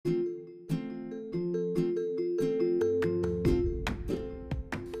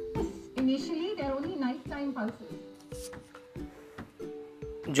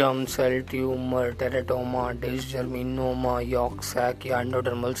germ cell tumor, teratoma, dysgerminoma, yolk sac,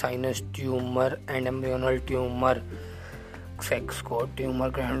 endodermal sinus tumor, and embryonal tumor, sex cord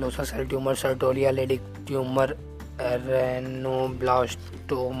tumor, granulosa cell tumor, Sertoli lytic tumor,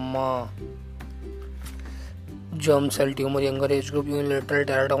 arenoblastoma, germ cell tumor, younger age group, unilateral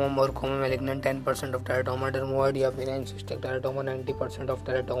teratoma, more common, malignant 10% of teratoma, dermoidea, benign cystic teratoma, 90% of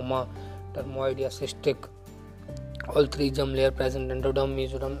teratoma, dermoidea, cystic. All three germ layer present: endoderm,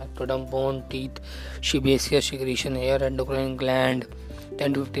 mesoderm, ectoderm, bone, teeth, sebaceous secretion, hair, endocrine gland,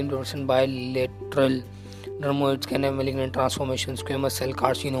 10 to 15% bilateral. Dermoids can have malignant transformation, squamous cell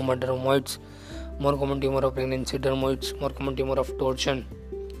carcinoma, dermoids, more common tumor of pregnancy, dermoids, more common tumor of torsion,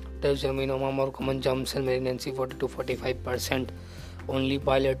 dysgerminoma, more common germ cell malignancy, 40 to 45%. Only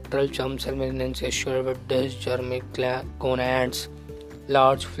bilateral germ cell malignancy assured with dysgermic gonads,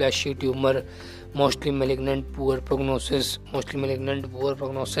 large fleshy tumor, mostly malignant, poor prognosis.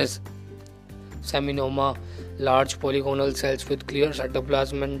 Seminoma, large polygonal cells with clear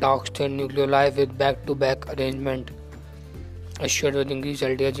cytoplasm and dark stained nucleoli with back-to-back arrangement, assured with increased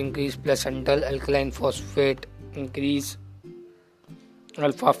LDH, increased placental alkaline phosphate, increased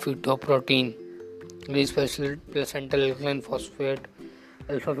alpha-fetoprotein, increased placental alkaline phosphate,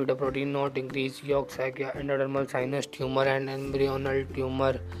 alpha-fetoprotein, not increased yolk sac, endodermal sinus tumor, and embryonal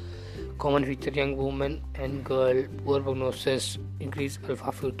tumor. Common feature: young woman and girl, poor prognosis, increased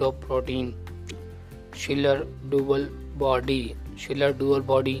alpha-fetoprotein. Schiller dual body.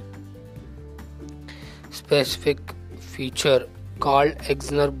 Specific feature called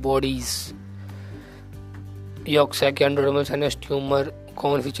Exner bodies. Yolk sac, endodermal sinus tumor.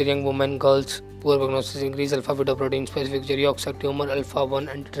 Common feature: young woman, girls, poor prognosis, increased alpha-fetoprotein. Specific feature: yolk sac tumor, alpha-1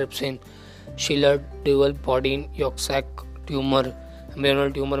 antitrypsin. Schiller dual body yolk sac tumor.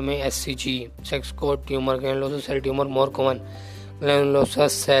 Embryonal tumor में SCG. Sex cord tumor, granulosa cell tumor more common. Granulosa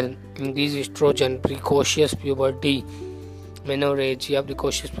cell, increased estrogen, precocious puberty, menorrhagia,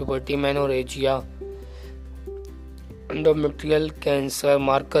 endometrial cancer.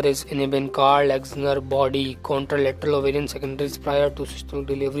 Marker is inhibin. Carl Exner body, contralateral ovarian secondaries prior to systemic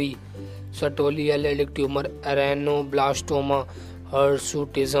delivery. Sertoli lytic tumor, arenoblastoma,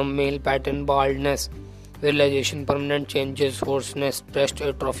 hirsutism, male pattern baldness, virilization, permanent changes, hoarseness, breast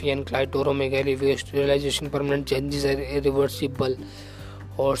atrophy, and clitoromegaly. Virilization, permanent changes are irreversible.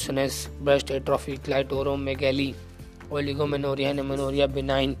 Hoarseness, breast atrophy, clitoromegaly. Oligomenorrhea and amenorrhea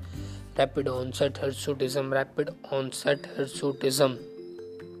benign. Rapid onset hirsutism, rapid onset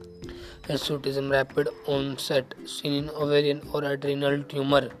seen in ovarian or adrenal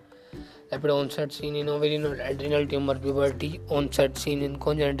tumor. Rapid onset seen in ovarian or adrenal tumor. Puberty onset seen in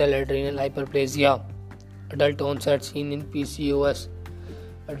congenital adrenal hyperplasia. Adult onset seen in PCOS.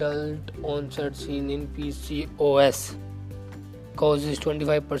 Causes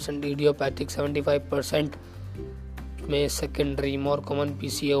 25% idiopathic, 75% may secondary. More common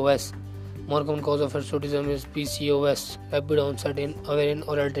PCOS. More common cause of hirsutism is PCOS. Rapid onset in ovarian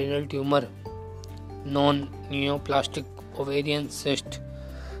or adrenal tumor. Non-neoplastic ovarian cyst,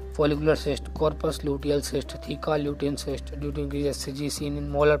 follicular cyst, corpus luteal cyst, theca lutein cyst due to increased SCG seen in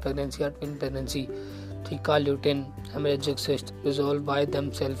molar pregnancy or twin pregnancy. Theca lutein hemorrhagic cyst resolved by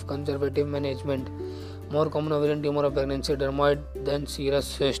themselves. Conservative management. More common ovarian tumor of pregnancy, dermoid than serous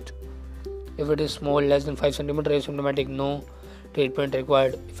cyst. If it is small, less than 5 cm, asymptomatic, no treatment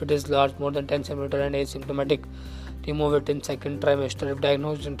required. If it is large, more than 10 cm and asymptomatic, remove it in second trimester. If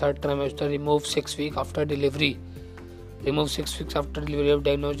diagnosed in third trimester, remove 6 weeks after delivery. If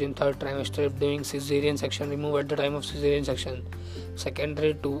diagnosed in third trimester. If doing cesarean section, remove at the time of cesarean section.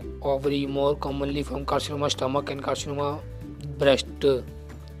 Secondary to ovary, more commonly from carcinoma stomach and carcinoma breast.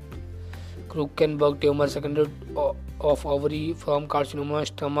 Krukenberg tumor, secondary of ovary from carcinoma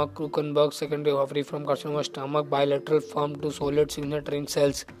stomach. Krukenberg, secondary ovary from carcinoma stomach. Bilateral form to solid signature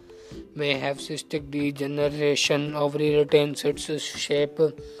cells. May have cystic degeneration. Ovary retains its shape.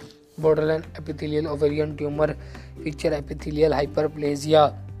 Borderline epithelial ovarian tumor. Feature epithelial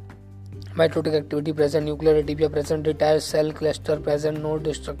hyperplasia. Mitotic activity present. Nuclear atypia present. Retired cell cluster present. No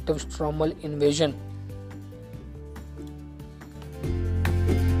destructive stromal invasion.